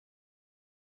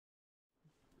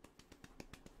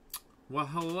Well,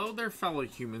 hello there, fellow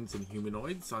humans and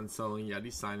humanoids. Unselling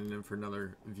Yeti signing in for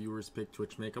another Viewers Pick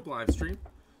Twitch Makeup live stream.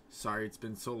 Sorry it's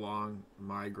been so long.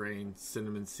 Migraine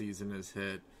cinnamon season has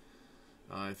hit.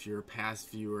 If you're a past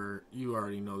viewer, you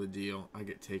already know the deal. I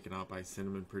get taken out by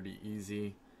cinnamon pretty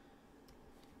easy.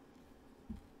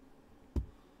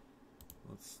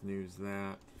 Let's snooze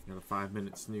that. Got a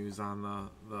 5-minute snooze on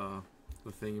the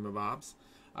thingamabobs.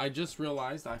 I just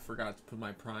realized I forgot to put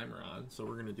my primer on, so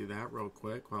we're going to do that real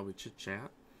quick while we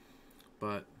chit-chat.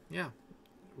 But, yeah,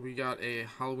 we got a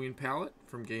Halloween palette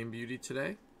from GameBeauty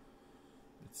today.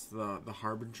 It's the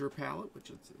Harbinger palette,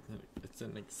 which it's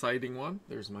an exciting one.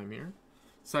 There's my mirror.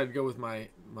 Decided to go with my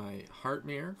heart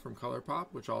mirror from ColourPop,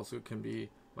 which also can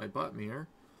be my butt mirror,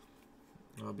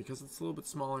 because it's a little bit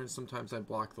smaller and sometimes I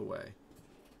block the way.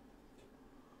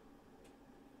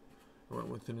 I went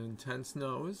with an intense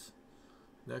nose.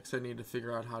 Next, I need to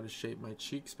figure out how to shape my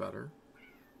cheeks better.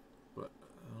 But,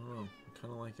 I don't know. I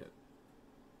kind of like it.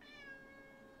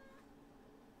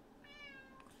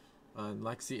 And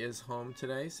Lexi is home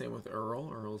today. Same with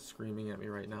Earl. Earl's screaming at me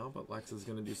right now. But Lex is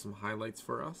going to do some highlights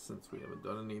for us since we haven't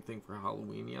done anything for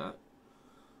Halloween yet.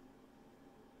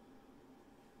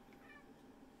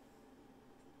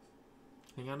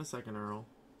 Hang on a second, Earl.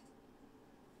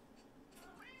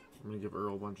 I'm going to give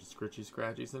Earl a bunch of scritchy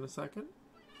scratchies in a second.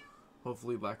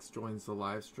 Hopefully Lex joins the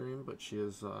live stream, but she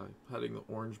is petting the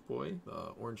orange boy,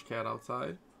 the orange cat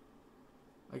outside.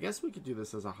 I guess we could do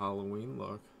this as a Halloween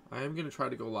look. I am going to try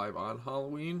to go live on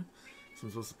Halloween, so I'm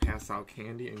supposed to pass out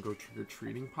candy and go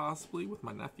trick-or-treating possibly with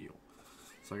my nephew.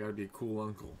 So I got to be a cool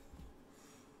uncle.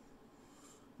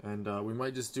 And we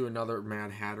might just do another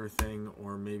Mad Hatter thing,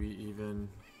 or maybe even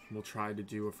we'll try to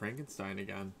do a Frankenstein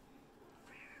again.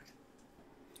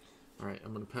 Alright,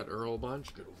 I'm going to pet Earl a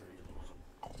bunch. Get over here.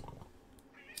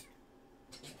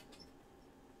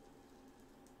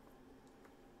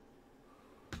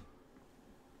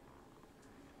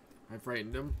 I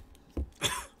frightened him.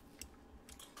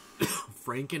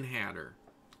 Frankenhatter.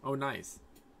 Oh, nice.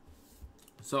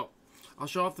 So, I'll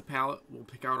show off the palette. We'll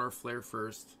pick out our flare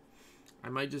first. I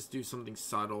might just do something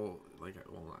subtle, like,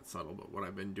 well, not subtle, but what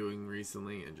I've been doing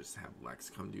recently, and just have Lex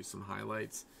come do some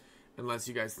highlights. Unless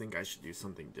you guys think I should do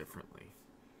something differently.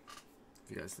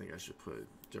 If you guys think I should put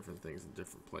different things in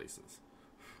different places.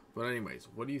 But anyways,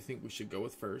 what do you think we should go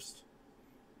with first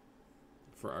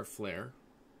for our flare?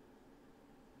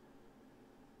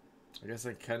 I guess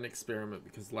I can experiment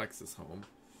because Lex is home.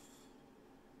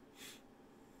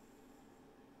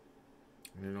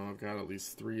 And I know I've got at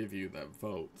least 3 of you that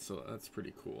vote, so that's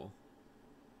pretty cool.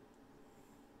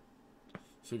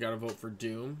 So we got to vote for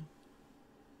Doom.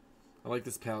 I like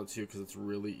this palette too because it's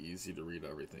really easy to read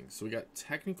everything. So we got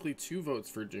technically 2 votes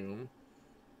for Doom.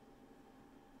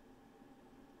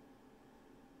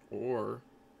 Or,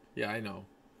 yeah, I know.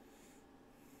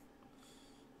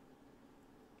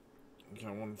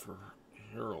 Got one for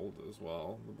Harold as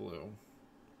well, the blue.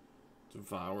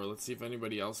 Devour. Let's see if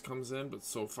anybody else comes in, but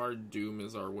so far Doom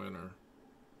is our winner.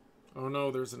 Oh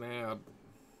no, there's an ad.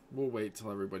 We'll wait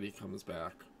till everybody comes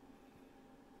back.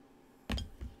 I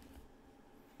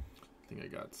think I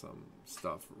got some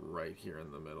stuff right here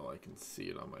in the middle. I can see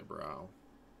it on my brow.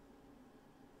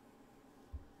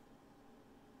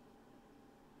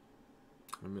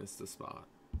 I missed a spot.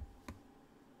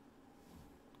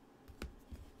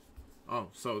 Oh,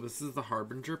 so this is the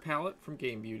Harbinger palette from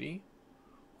GameBeauty.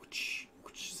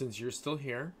 Since you're still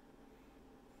here.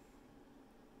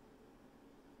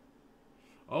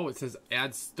 Oh, it says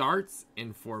ad starts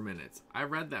in 4 minutes. I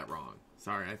read that wrong.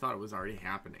 Sorry, I thought it was already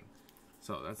happening.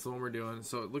 So that's the one we're doing.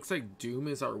 So it looks like Doom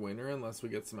is our winner unless we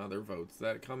get some other votes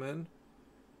that come in.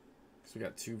 So we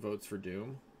got 2 votes for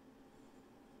Doom.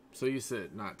 So you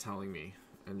sit not telling me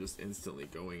and just instantly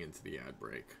going into the ad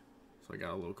break. So I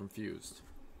got a little confused.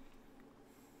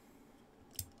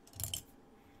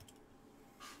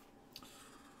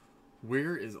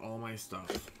 Where is all my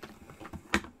stuff?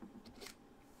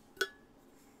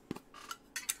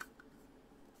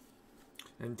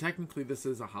 And technically this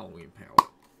is a Halloween palette.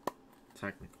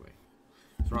 Technically.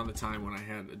 It's around the time when I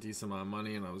had a decent amount of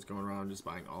money and I was going around just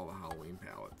buying all the Halloween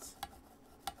palettes.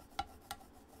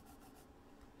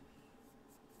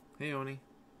 Hey Oni.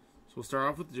 So we'll start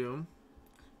off with Doom.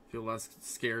 Feel less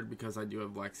scared because I do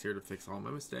have Lex here to fix all my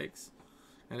mistakes.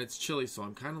 And it's chilly, so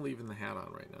I'm kind of leaving the hat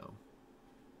on right now.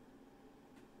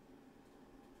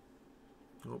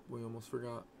 Oh, we almost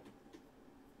forgot.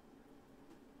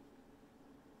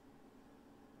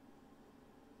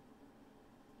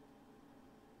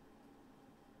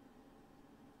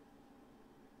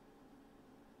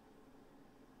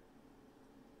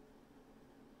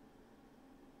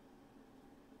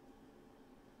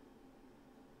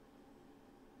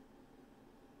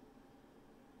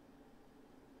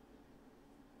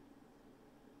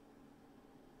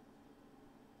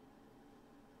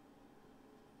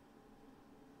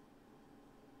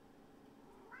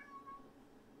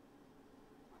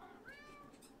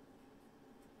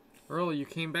 Earl, you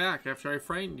came back after I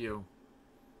frightened you.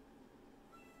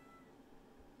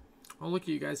 Oh, look,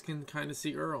 you guys can kind of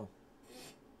see Earl.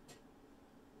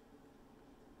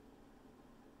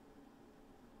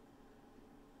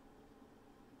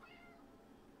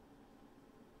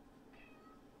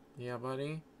 Yeah,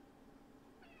 buddy.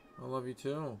 I love you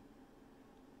too.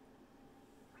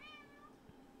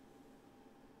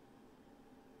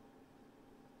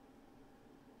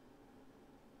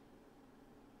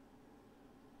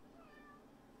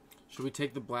 Should we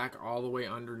take the black all the way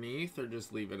underneath or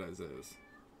just leave it as is?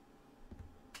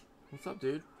 What's up,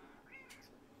 dude?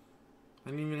 I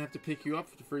didn't even have to pick you up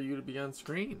for you to be on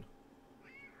screen.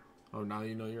 Oh, now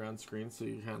you know you're on screen, so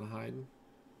you're kind of hiding?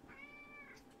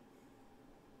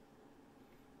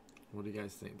 What do you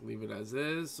guys think? Leave it as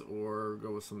is or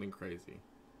go with something crazy?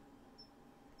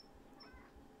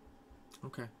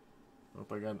 Okay.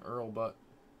 Hope I got an Earl butt.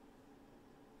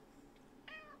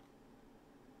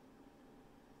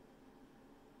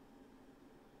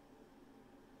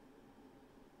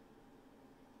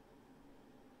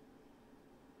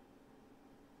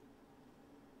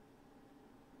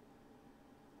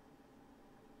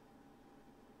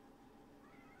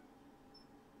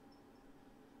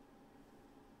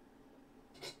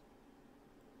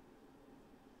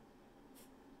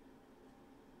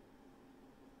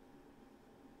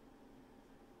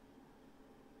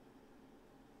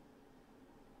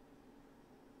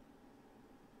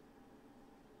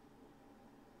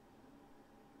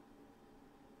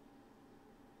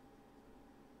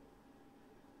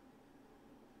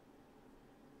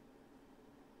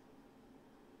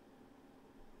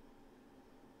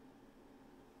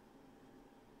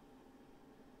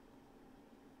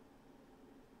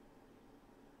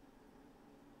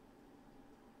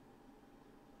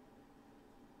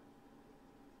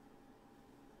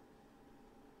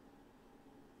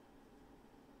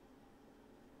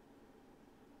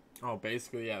 Oh,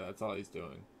 basically, yeah, that's all he's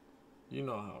doing. You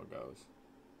know how it goes.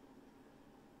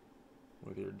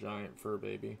 With your giant fur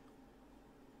baby.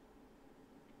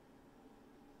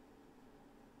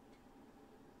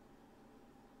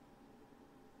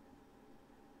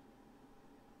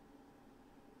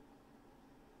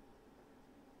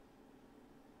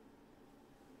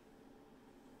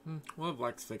 We'll have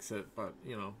Lex fix it, but,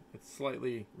 you know, it's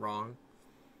slightly wrong.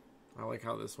 I like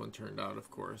how this one turned out,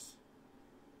 of course.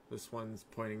 This one's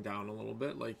pointing down a little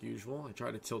bit, like usual. I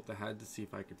tried to tilt the head to see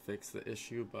if I could fix the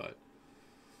issue, but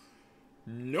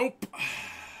nope.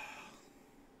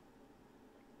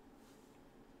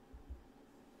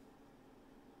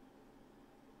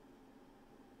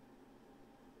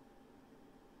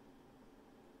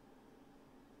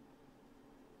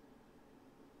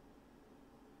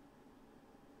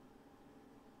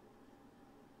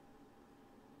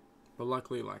 But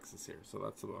luckily Lex is here, so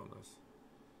that's the bonus.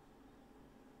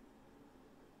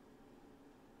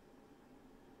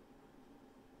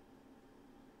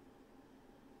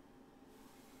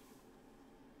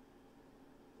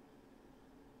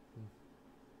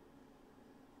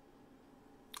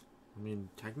 I mean,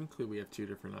 technically we have two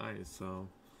different eyes, so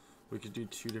we could do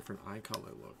two different eye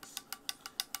color looks.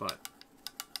 But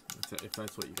if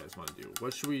that's what you guys want to do.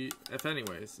 What should we, if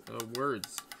anyways,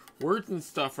 words. Words and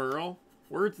stuff, Earl.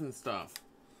 Words and stuff.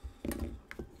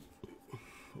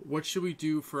 What should we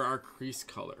do for our crease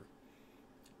color?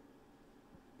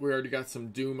 We already got some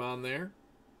Doom on there.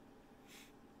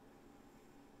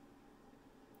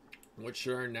 What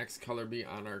should our next color be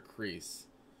on our crease?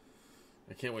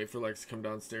 I can't wait for Lex to come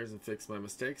downstairs and fix my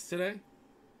mistakes today.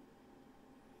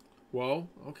 Whoa.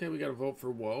 Okay, we got to vote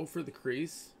for Whoa for the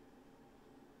crease.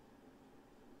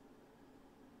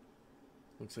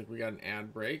 Looks like we got an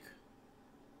ad break.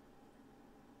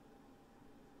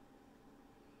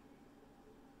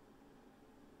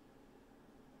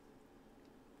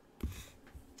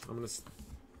 I'm gonna...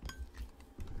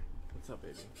 What's up,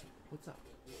 baby? What's up?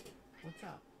 What's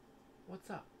up? What's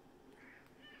up?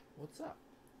 What's up?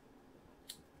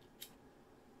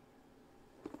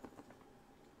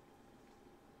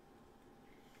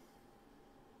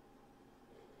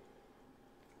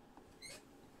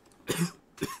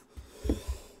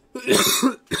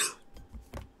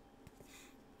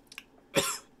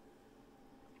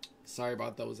 Sorry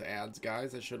about those ads,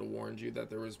 guys. I should have warned you that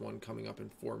there was one coming up in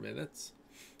 4 minutes.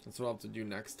 That's what I'll have to do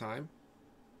next time.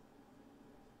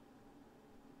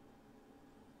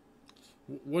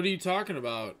 What are you talking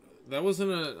about? That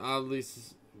wasn't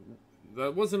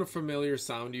that wasn't a familiar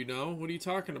sound, you know? What are you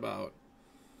talking about?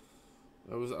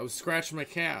 I was scratching my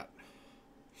cat.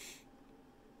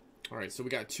 Alright, so we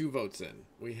got 2 votes in.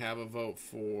 We have a vote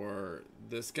for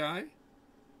this guy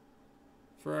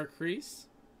for our crease.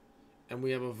 And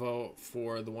we have a vote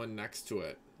for the one next to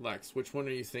it. Lex, which one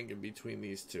are you thinking between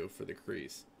these two for the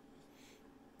crease?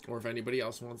 Or if anybody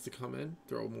else wants to come in,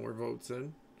 throw more votes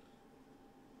in.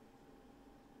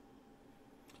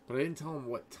 But I didn't tell them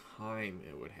what time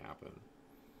it would happen.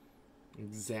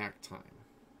 Exact time.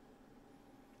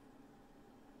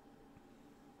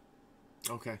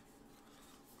 Okay.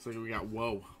 Looks like we got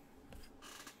whoa.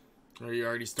 Are you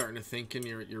already starting to think in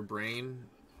your brain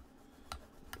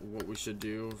what we should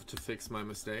do to fix my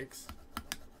mistakes?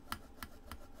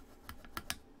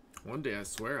 One day, I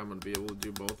swear, I'm going to be able to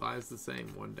do both eyes the same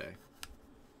one day.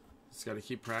 Just got to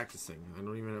keep practicing. I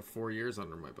don't even have 4 years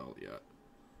under my belt yet.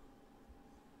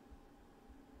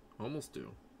 Almost do.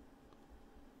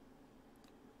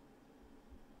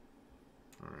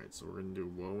 Alright, so we're going to do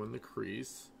whoa in the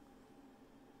crease.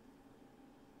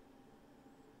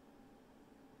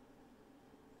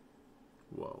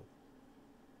 Whoa.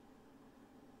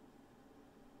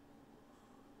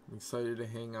 I'm excited to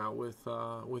hang out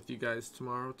with you guys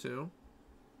tomorrow too.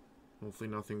 Hopefully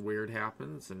nothing weird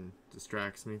happens and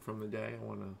distracts me from the day. I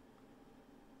wanna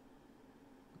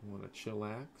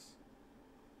chillax.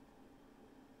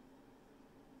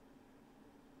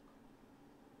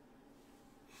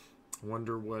 I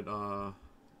wonder what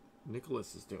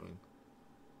Nicholas is doing.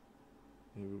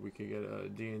 Maybe we could get a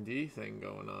D&D thing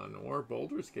going on, or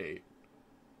Baldur's Gate.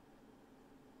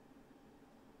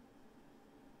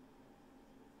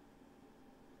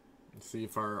 See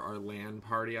if our LAN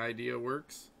party idea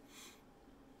works.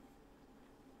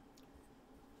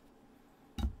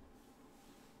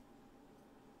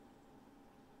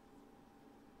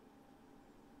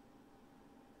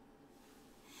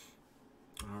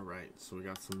 All right, so we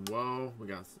got some whoa. We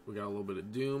got a little bit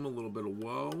of doom, a little bit of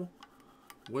whoa.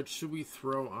 What should we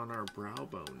throw on our brow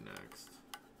bone next?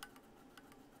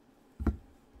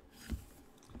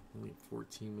 Only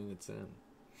 14 minutes in.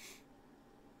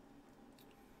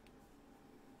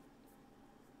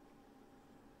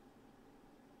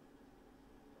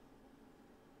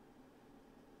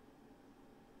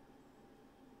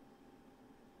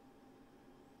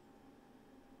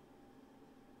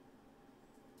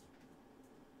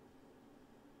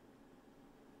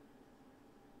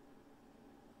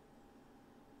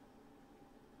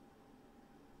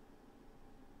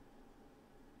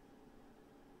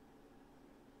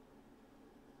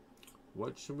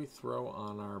 What should we throw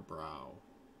on our brow?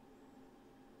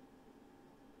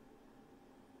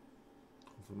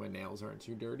 Hopefully my nails aren't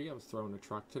too dirty. I was throwing a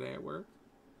truck today at work.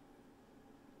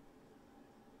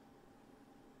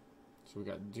 So we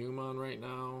got Doom on right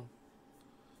now.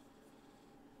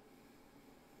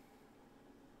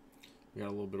 We got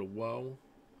a little bit of whoa.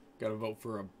 Got to vote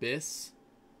for Abyss,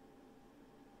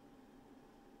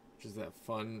 which is that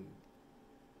fun.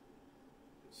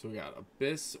 So we got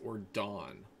Abyss or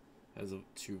Dawn as of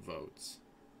 2 votes.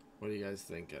 What are you guys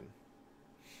thinking?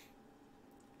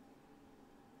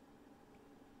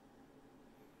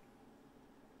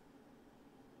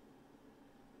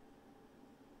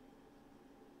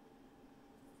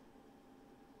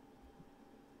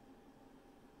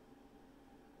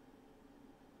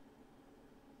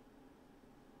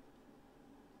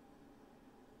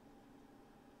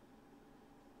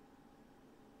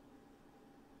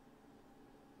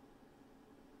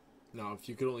 Now, if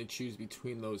you could only choose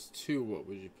between those 2, what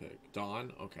would you pick?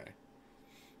 Dawn? Okay.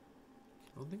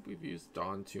 I don't think we've used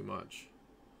Dawn too much.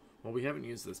 Well, we haven't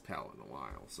used this palette in a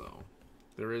while, so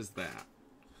there is that.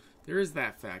 There is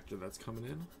that factor that's coming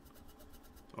in.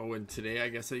 Oh, and today I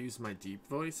guess I used my deep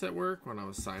voice at work when I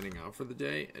was signing out for the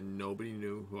day, and nobody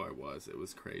knew who I was. It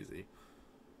was crazy.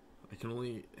 I can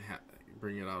only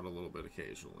bring it out a little bit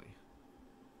occasionally.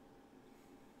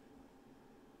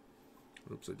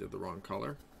 Oops, I did the wrong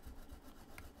color.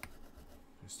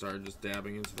 I started just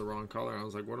dabbing into the wrong color. I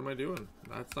was like, what am I doing?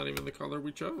 That's not even the color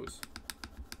we chose.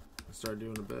 I started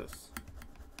doing Abyss.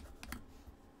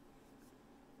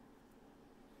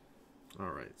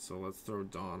 Alright, so let's throw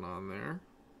Dawn on there.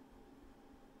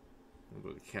 A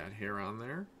little bit of cat hair on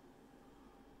there.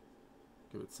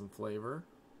 Give it some flavor.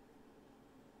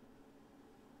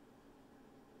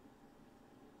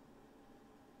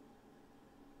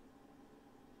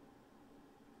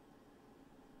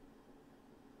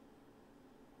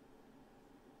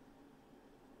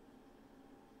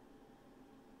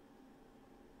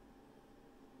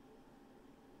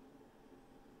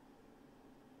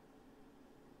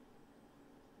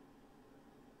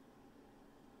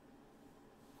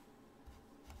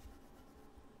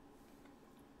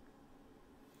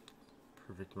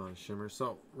 Perfect amount of shimmer.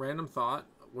 So, random thought.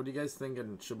 What are you guys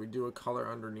thinking? Should we do a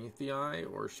color underneath the eye,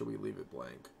 or should we leave it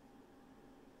blank?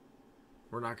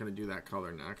 We're not going to do that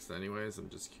color next anyways. I'm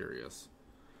just curious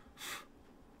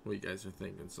what you guys are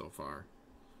thinking so far.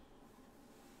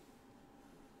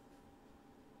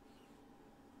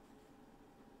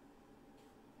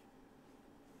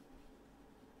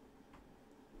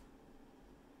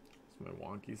 my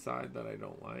wonky side that I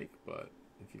don't like, but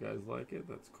if you guys like it,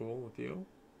 that's cool with you.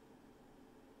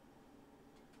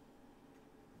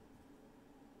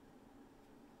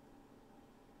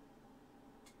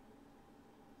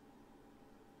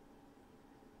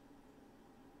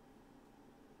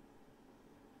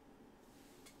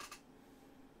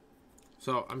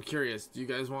 So I'm curious, do you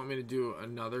guys want me to do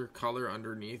another color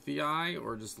underneath the eye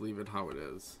or just leave it how it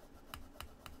is?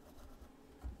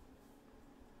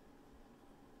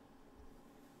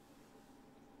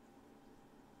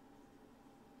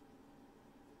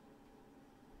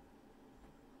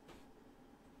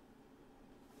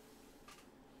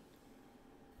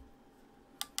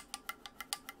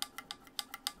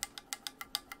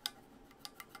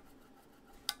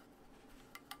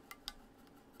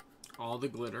 All the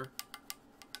glitter.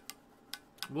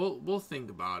 We'll think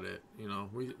about it. You know,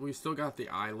 we still got the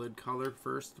eyelid color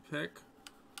first to pick,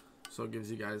 so it gives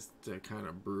you guys to kind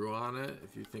of brew on it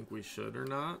if you think we should or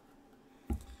not.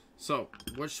 So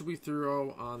what should we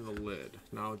throw on the lid?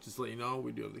 Now, just to let you know,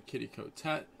 we do have the Kitty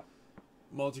Coquette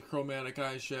multichromatic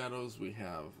eyeshadows. We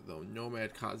have the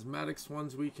Nomad Cosmetics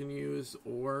ones we can use,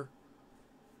 or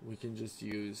we can just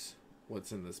use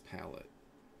what's in this palette.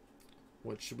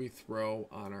 What should we throw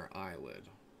on our eyelid?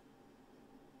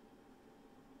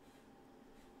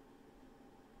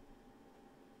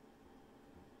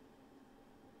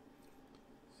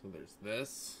 So there's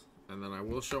this, and then I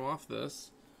will show off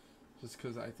this, just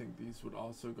because I think these would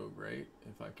also go great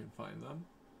if I can find them.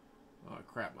 Oh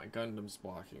crap, my Gundam's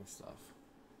blocking stuff.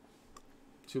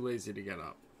 Too lazy to get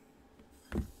up.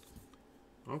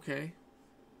 Okay.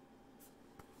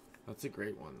 That's a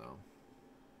great one though.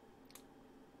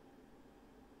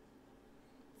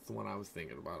 It's the one I was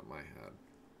thinking about in my head.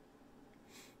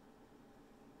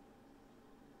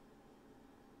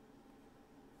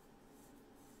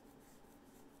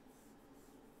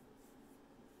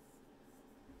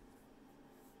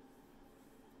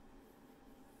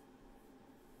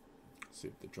 See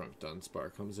if the Drunk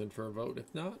Dunsparce comes in for a vote.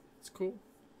 If not, it's cool.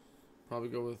 Probably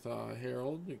go with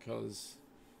Harold because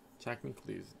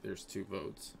technically there's 2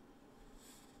 votes.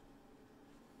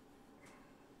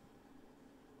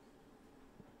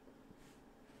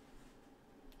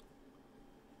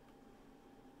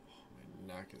 Oh,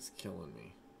 my neck is killing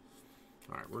me.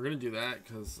 Alright, we're going to do that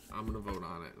because I'm going to vote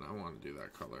on it and I want to do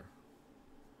that color.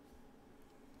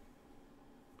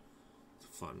 It's a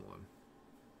fun one.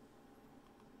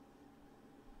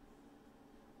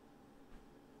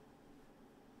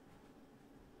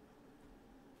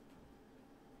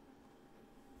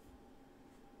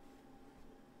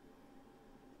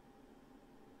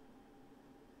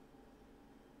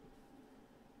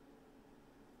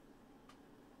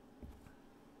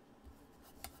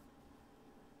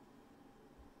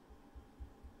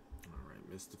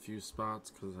 Missed a few spots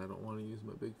because I don't want to use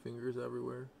my big fingers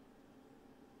everywhere.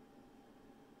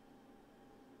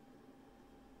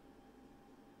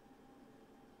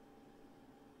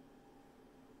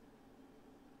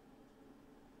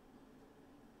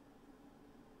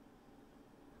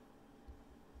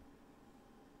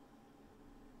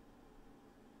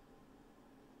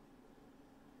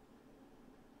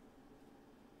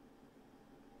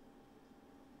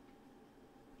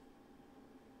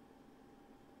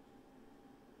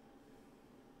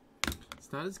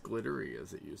 It's not as glittery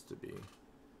as it used to be.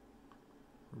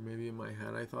 Or maybe in my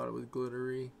head I thought it was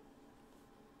glittery.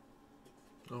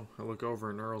 Oh, I look over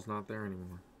and Earl's not there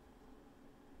anymore.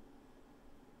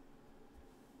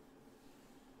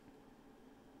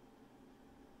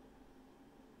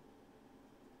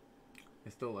 I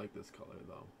still like this color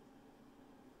though.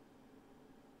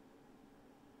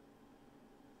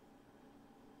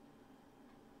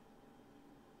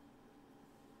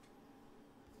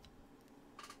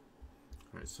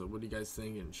 Alright, so what are you guys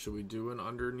thinking? Should we do an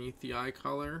underneath the eye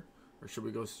color? Or should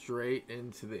we go straight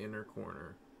into the inner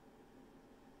corner?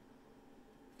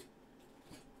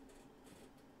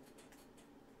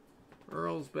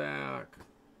 Earl's back.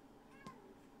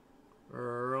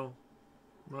 Earl.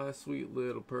 My sweet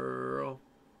little pearl.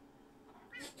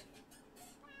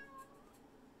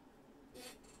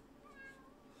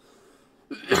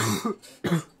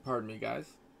 Pardon me,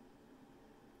 guys.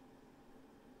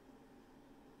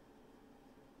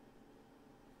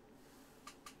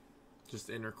 Just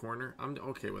inner corner. I'm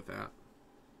okay with that.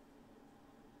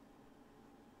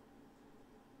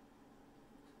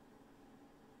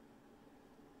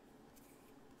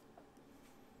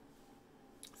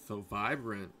 So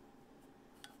vibrant.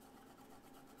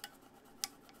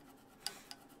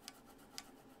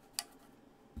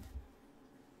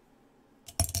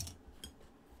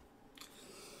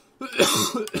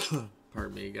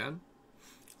 Pardon me again,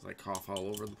 as I cough all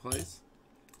over the place.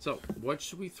 So, what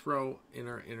should we throw in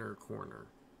our inner corner?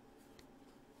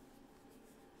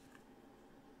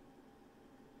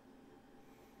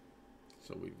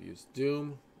 So we've used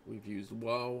Doom, we've used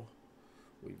Woe,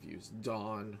 we've used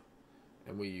Dawn,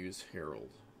 and we use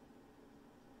Herald.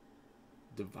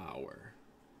 Devour.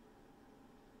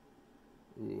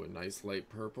 Ooh, a nice light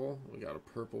purple. We got a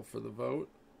purple for the vote.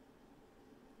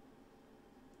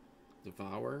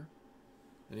 Devour.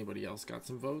 Anybody else got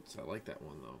some votes? I like that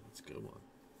one, though. It's a good one.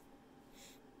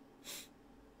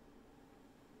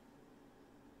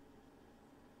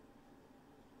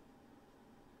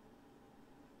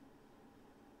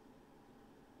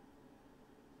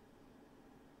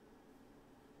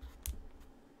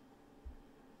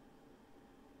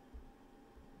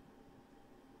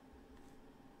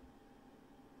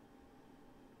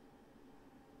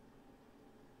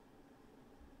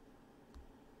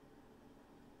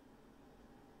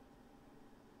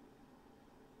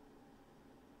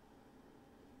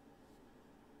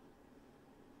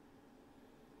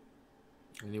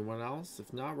 Anyone else?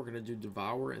 If not, we're going to do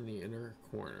Devour in the inner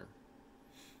corner.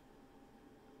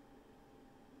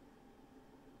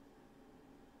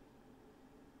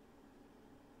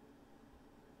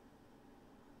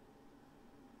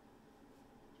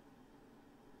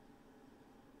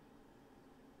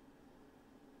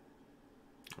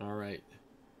 All right.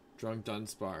 Drunk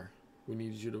Dunsparce. We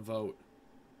need you to vote.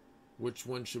 Which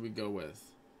one should we go with?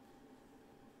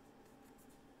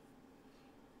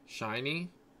 Shiny?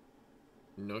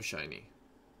 No shiny.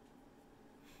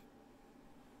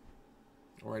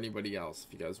 Or anybody else,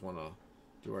 if you guys want to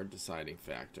do our deciding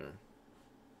factor.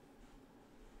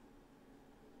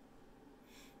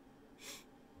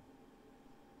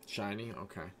 Shiny?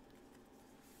 Okay.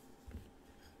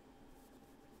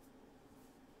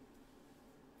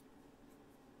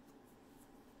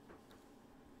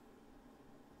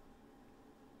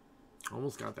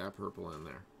 Almost got that purple in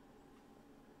there.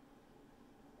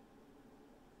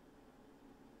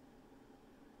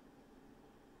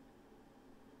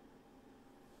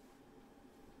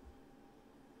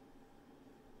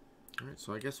 Alright,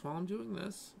 so I guess while I'm doing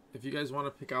this, if you guys want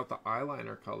to pick out the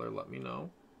eyeliner color, let me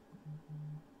know.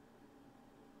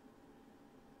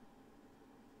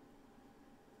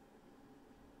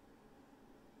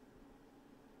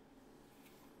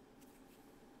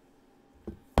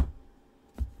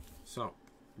 So,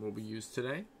 what we use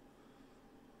today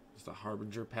is the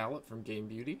Harbinger palette from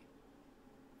GameBeauty.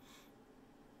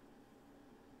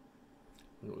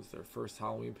 It was their first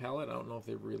Halloween palette. I don't know if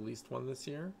they've released one this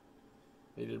year.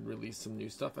 They did release some new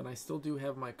stuff, and I still do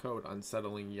have my code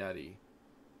Unsettling Yeti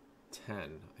 10.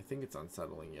 I think it's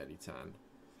Unsettling Yeti 10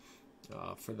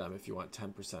 for them if you want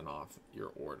 10% off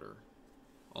your order.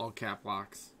 All cap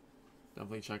locks.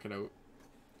 Definitely check it out.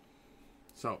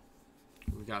 So,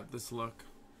 we got this look.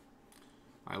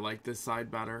 I like this side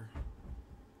better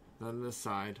than this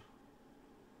side.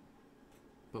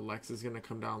 But Lex is going to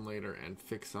come down later and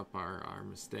fix up our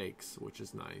mistakes, which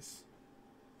is nice.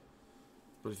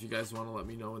 But if you guys want to let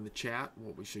me know in the chat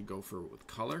what we should go for with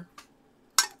color,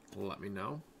 let me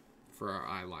know for our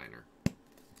eyeliner.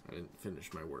 I didn't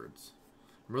finish my words.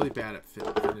 I'm really bad at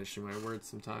finishing my words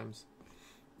sometimes.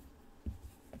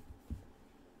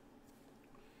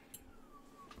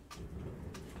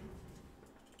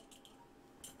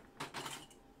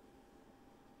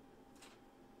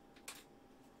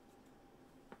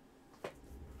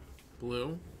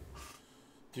 Blue.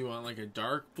 Do you want like a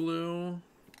dark blue?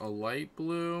 A light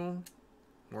blue,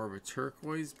 more of a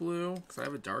turquoise blue, because I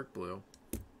have a dark blue.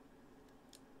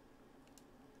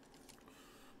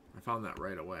 I found that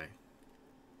right away.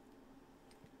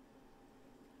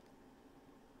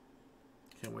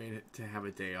 Can't wait to have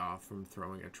a day off from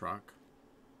throwing a truck.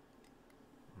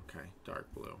 Okay, dark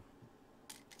blue.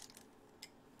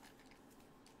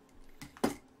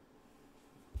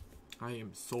 I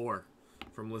am sore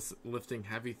from lifting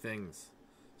heavy things.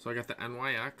 So I got the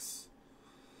NYX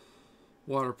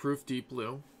waterproof deep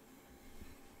blue.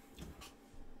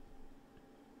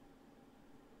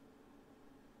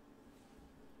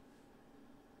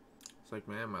 It's like,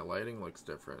 man, my lighting looks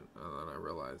different. And then I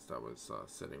realized I was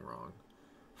sitting wrong.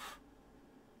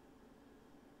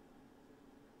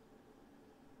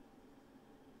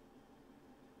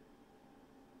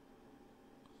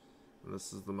 And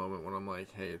this is the moment when I'm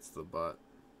like, hey, it's the butt.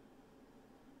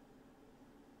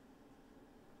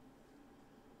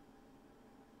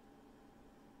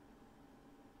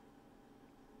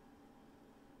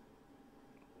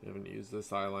 I haven't used this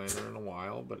eyeliner in a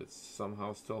while, but it's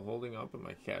somehow still holding up, and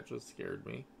my cat just scared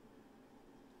me.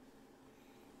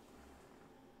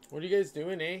 What are you guys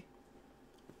doing, eh?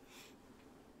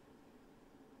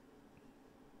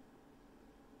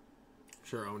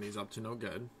 sure Oni's up to no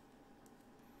good.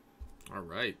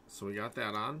 Alright, so we got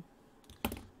that on.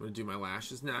 I'm going to do my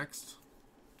lashes next.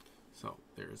 So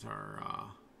there's our,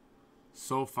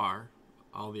 so far,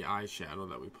 all the eyeshadow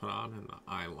that we put on and the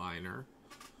eyeliner.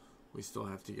 We still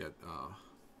have to get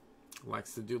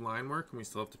Lex to do line work, and we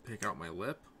still have to pick out my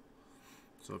lip.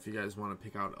 So if you guys want to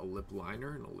pick out a lip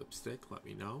liner and a lipstick, let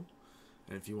me know.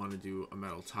 And if you want to do a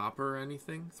metal topper or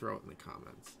anything, throw it in the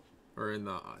comments. Or in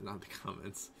the, not the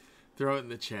comments, throw it in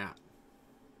the chat.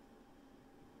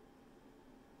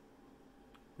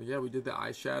 But yeah, we did the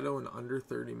eyeshadow in under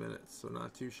 30 minutes, so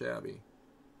not too shabby.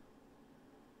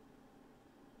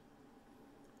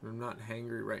 I'm not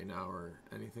hangry right now or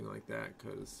anything like that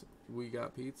because we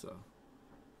got pizza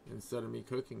instead of me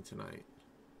cooking tonight.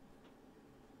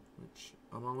 Which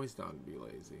I'm always down to be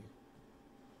lazy.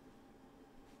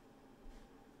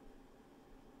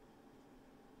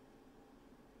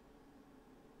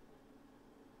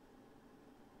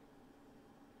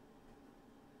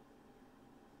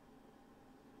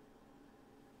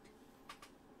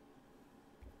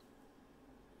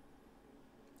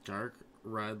 Dark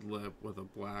red lip with a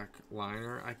black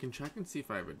liner. I can check and see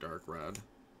if I have a dark red.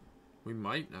 We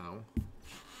might now.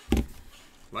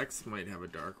 Lex might have a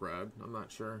dark red. I'm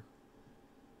not sure.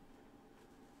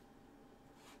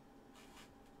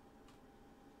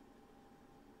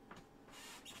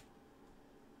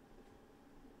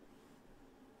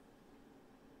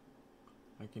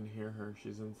 I can hear her.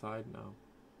 She's inside now.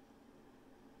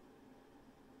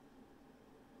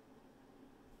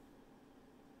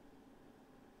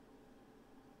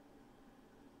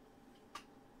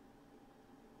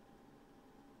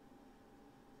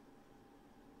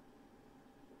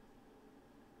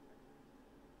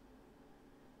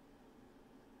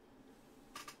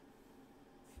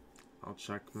 I'll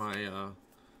check my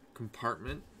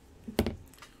compartment.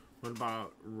 What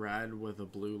about red with a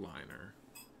blue liner?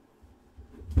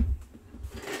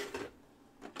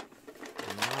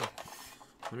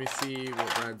 Let me see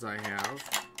what reds I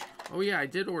have. Oh yeah, I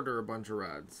did order a bunch of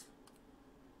reds.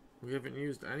 We haven't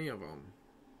used any of them.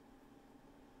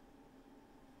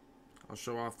 I'll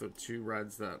show off the 2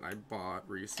 reds that I bought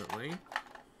recently.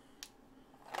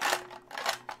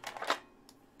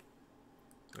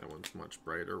 That one's much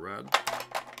brighter red.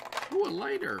 Ooh, a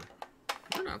lighter.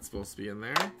 They're not supposed to be in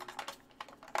there.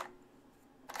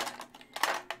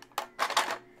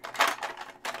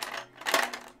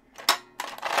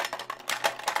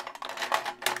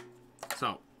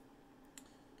 So,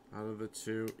 out of the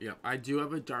 2, yeah, I do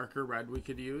have a darker red we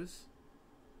could use.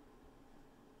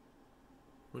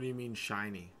 What do you mean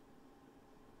shiny?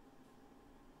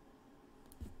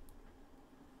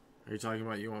 Are you talking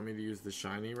about you want me to use the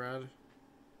shiny red?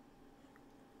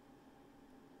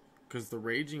 Because the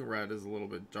Raging Red is a little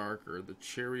bit darker. The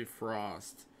Cherry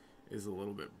Frost is a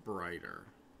little bit brighter.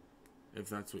 If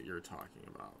that's what you're talking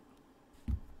about.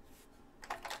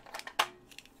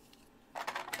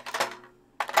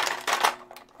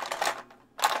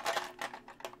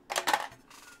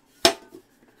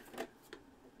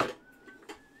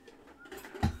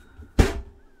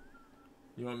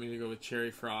 You want me to go with Cherry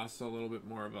Frost, so a little bit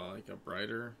more of a, like a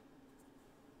brighter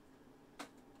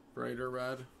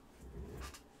red?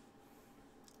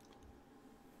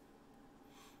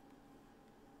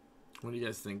 What do you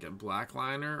guys think? A black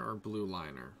liner or blue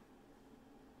liner?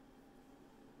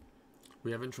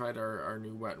 We haven't tried our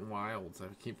new Wet n Wilds. I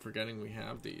keep forgetting we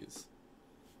have these.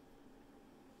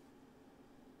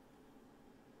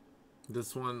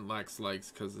 This one Lex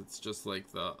likes because it's just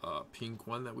like the pink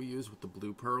one that we use with the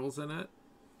blue pearls in it.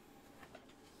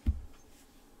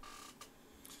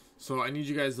 So I need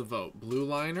you guys to vote. Blue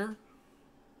liner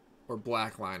or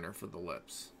black liner for the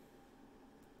lips?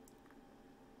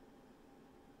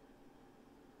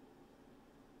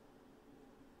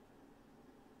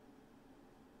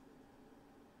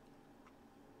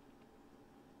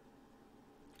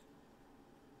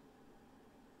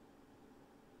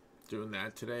 Doing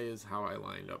that today is how I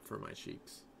lined up for my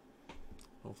cheeks.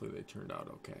 Hopefully they turned out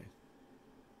okay.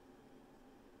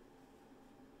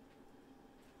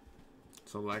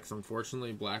 So Lex,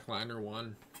 unfortunately, black liner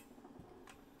won.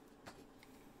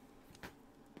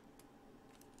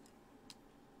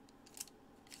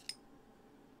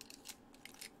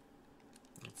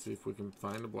 Let's see if we can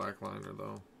find a black liner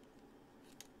though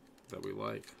that we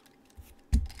like.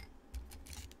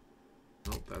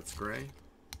 Nope, that's gray.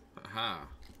 Aha.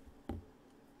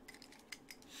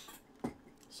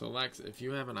 So Lex, if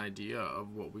you have an idea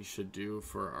of what we should do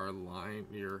for our line,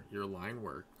 your line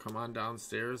work, come on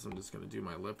downstairs. I'm just gonna do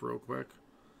my lip real quick,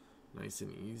 nice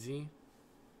and easy.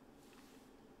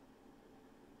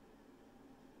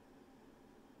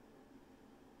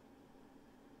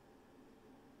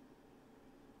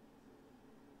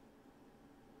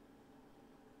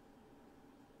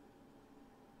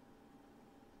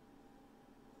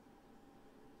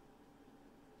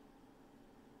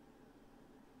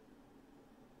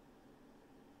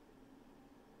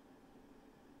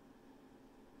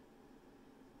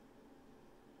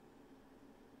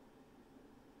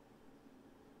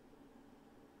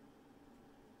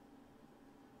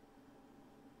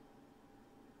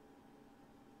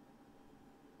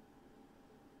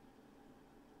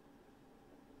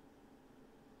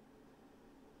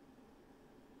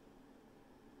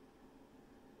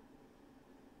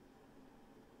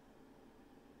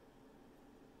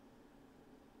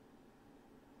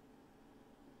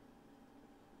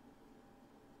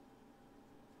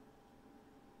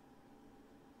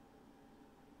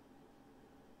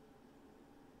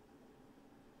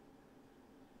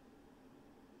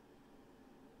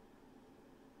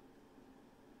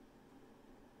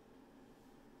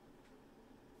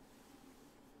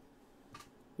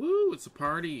 Woo! It's a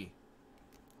party.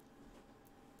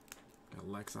 Got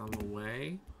Lex on the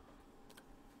way.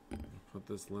 Put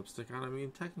this lipstick on. I mean,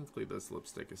 technically this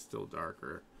lipstick is still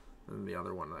darker than the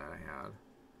other one that I had.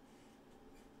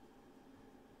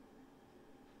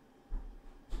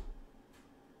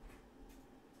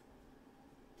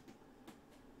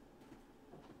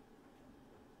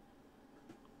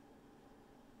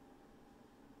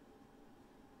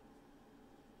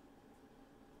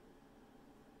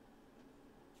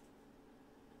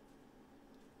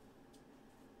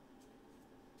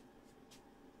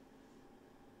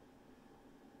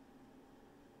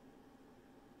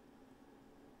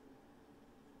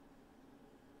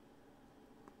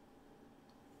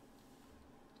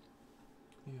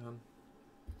 Yeah.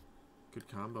 Good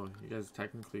combo. You guys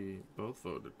technically both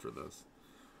voted for this.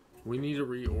 We need to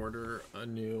reorder a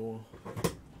new... What is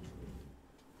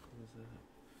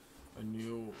it? A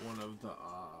new one of the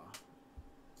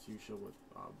fuchsia with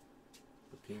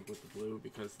the pink with the blue,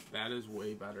 because that is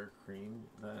way better cream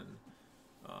than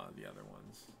the other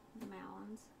ones. The matte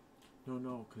ones?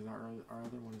 No, because our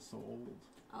other one is so old.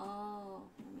 Oh,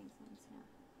 that makes sense, yeah.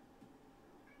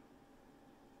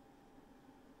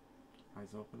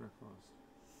 Eyes open or closed?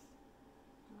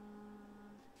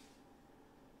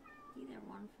 Either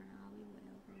one for now. I'll be way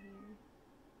over here.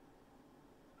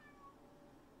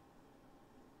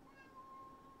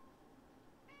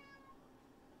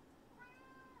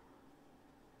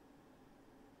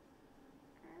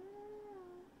 Baby.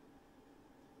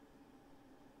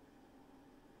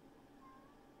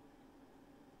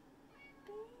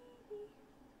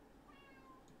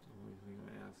 The only thing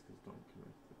I ask is don't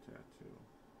connect the tattoo.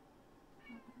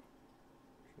 Okay.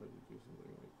 Try to do something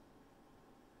like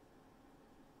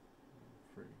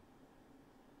free.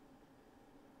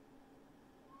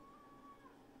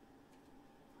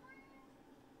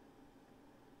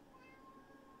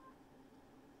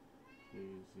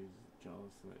 He's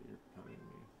jealous that you're petting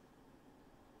me.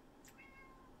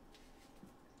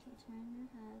 Okay, turn your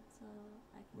head so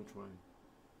I can... Which way?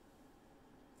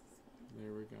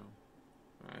 There we go.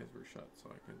 My eyes were shut, so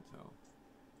I couldn't tell.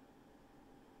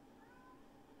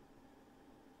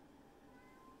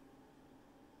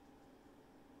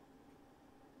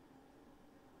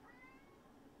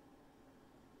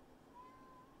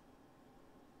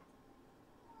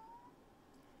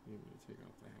 If you need me to take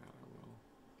off the hat, I will.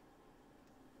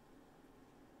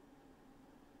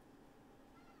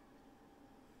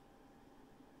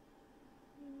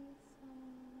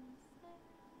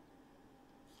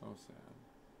 So sad.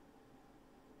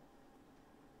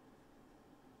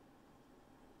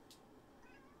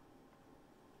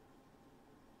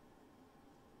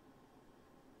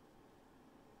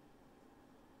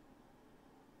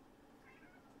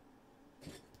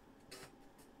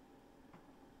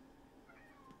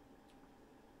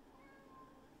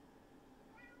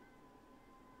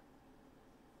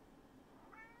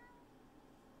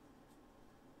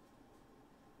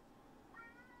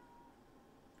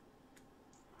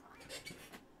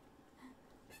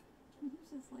 He's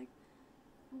just like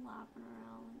flopping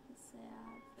around like a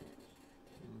sad fish.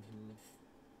 Mm-hmm.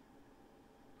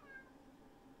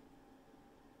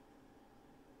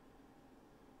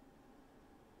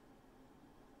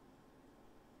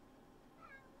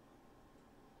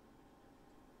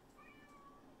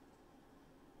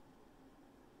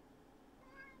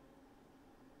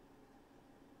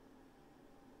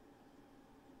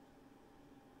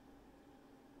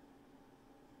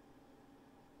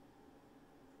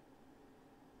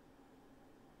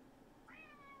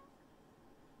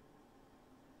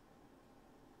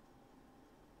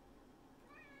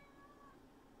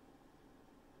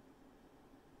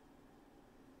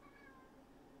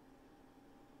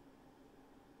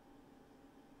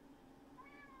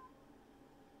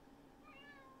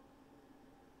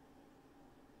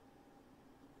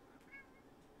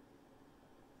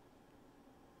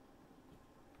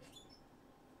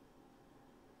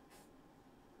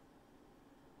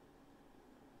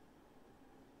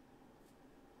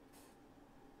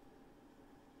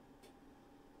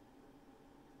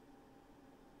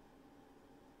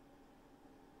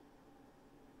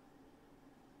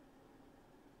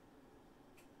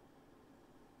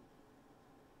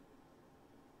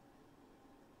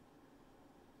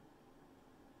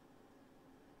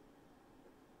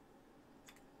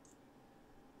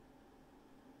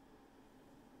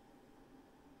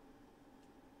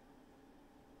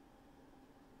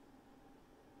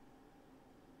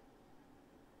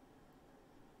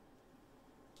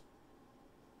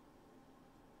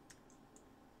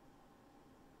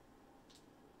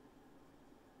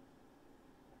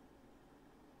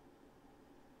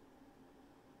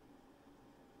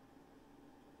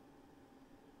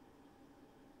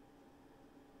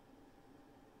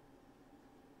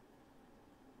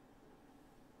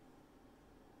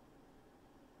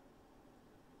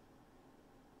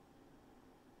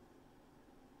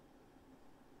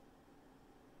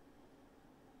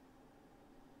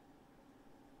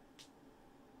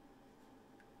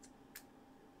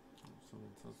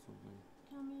 says something.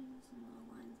 Tell me to do some little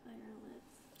lines by your lips.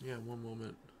 Yeah, one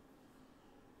moment.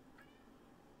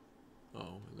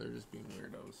 Oh, they're just being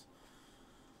weirdos.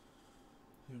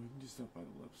 Yeah, we can do stuff by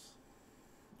the lips.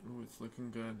 Oh, it's looking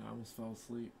good. I almost fell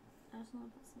asleep. I just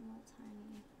want to put some little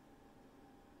tiny,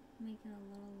 make it a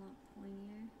little lot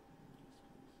pointier.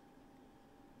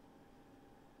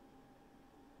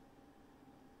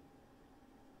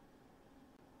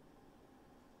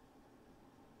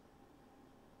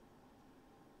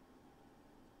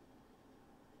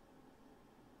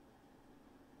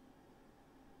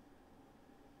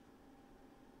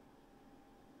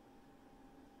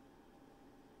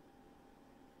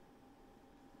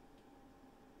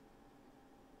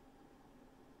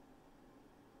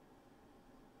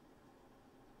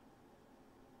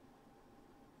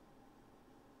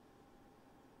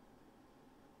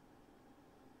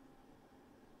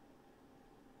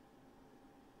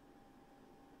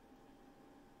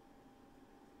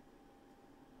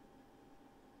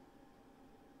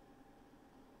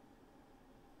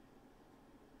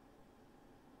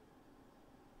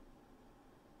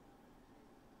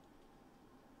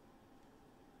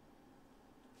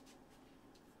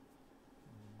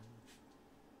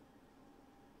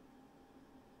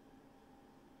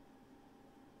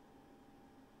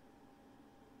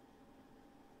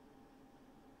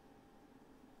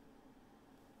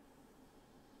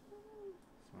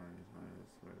 Sorry, I had a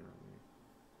sweater on me.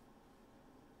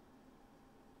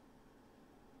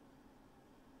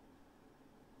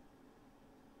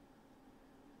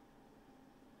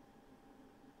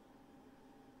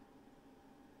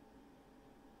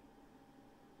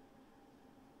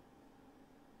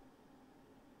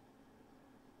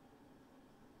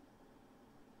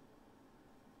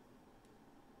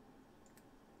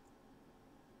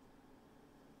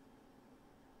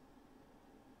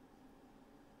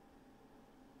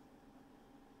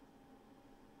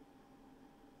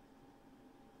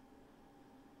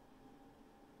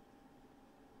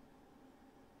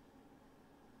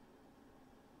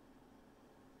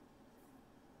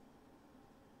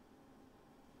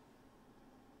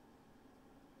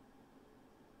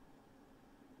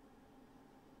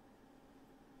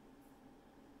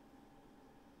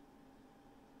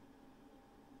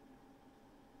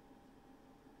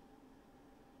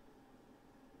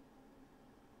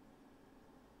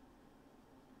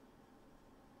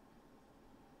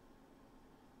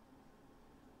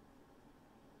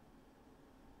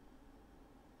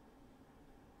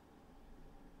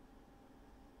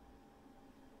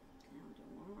 And I'll do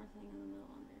one more thing in the middle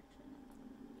under your chin and then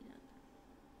I'm going to be done.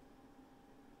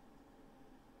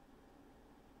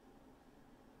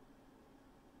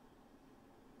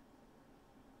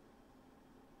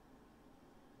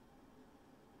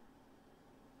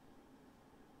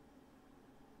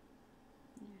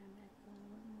 Your hand back a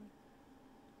little bit more.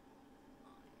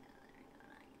 Oh yeah, there you go.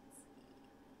 I can see.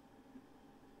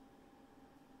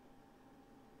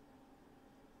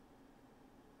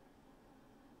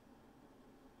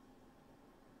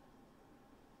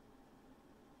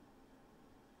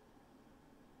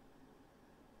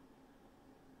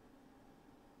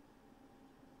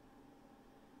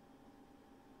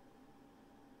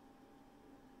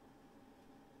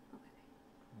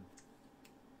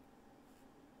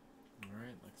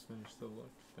 Alright, let's finish the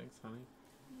look. Thanks, honey.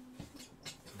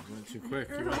 You went too quick.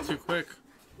 You went too quick.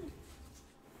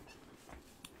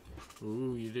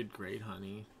 Ooh, you did great,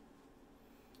 honey.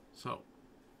 So,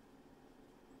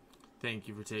 thank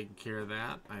you for taking care of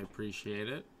that. I appreciate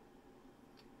it.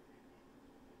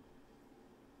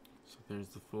 So there's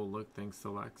the full look. Thanks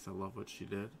to Lex. I love what she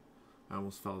did. I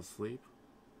almost fell asleep.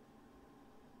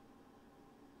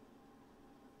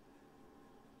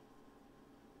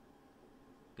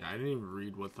 Yeah, I didn't even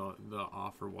read what the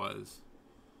offer was.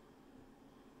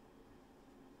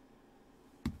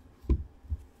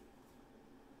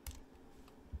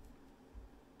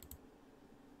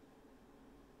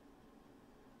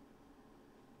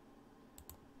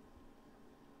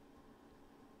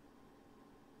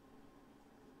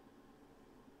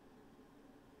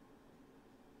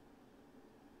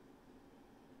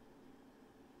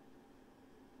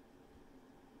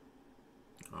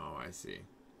 Oh, I see.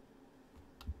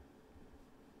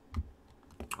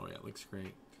 Oh yeah, it looks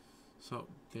great. So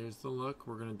there's the look.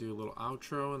 We're gonna do a little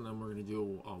outro and then we're gonna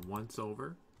do a once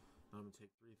over. I'm gonna take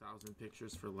 3,000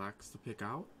 pictures for Lex to pick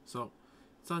out. So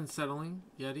it's Unsettling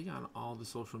Yeti on all the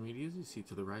social medias you see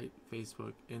to the right: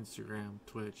 Facebook, Instagram,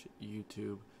 Twitch,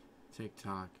 YouTube,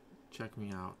 TikTok. Check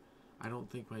me out. I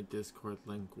don't think my Discord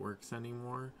link works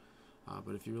anymore,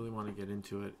 but if you really want to get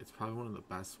into it, it's probably one of the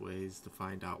best ways to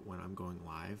find out when I'm going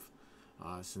live,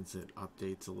 since it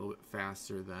updates a little bit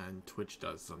faster than Twitch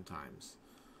does sometimes.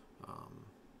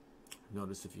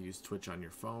 Notice if you use Twitch on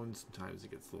your phone, sometimes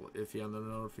it gets a little iffy on the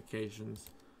notifications.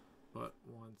 But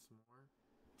once more,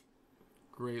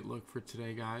 great look for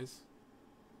today, guys.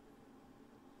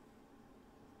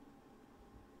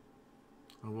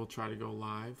 I will try to go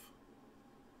live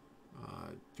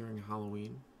during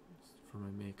Halloween for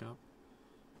my makeup.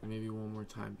 And maybe one more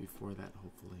time before that,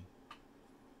 hopefully.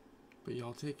 But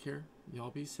y'all take care. Y'all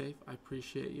be safe. I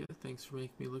appreciate you. Thanks for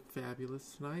making me look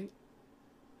fabulous tonight.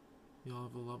 Y'all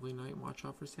have a lovely night and watch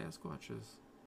out for Sasquatches.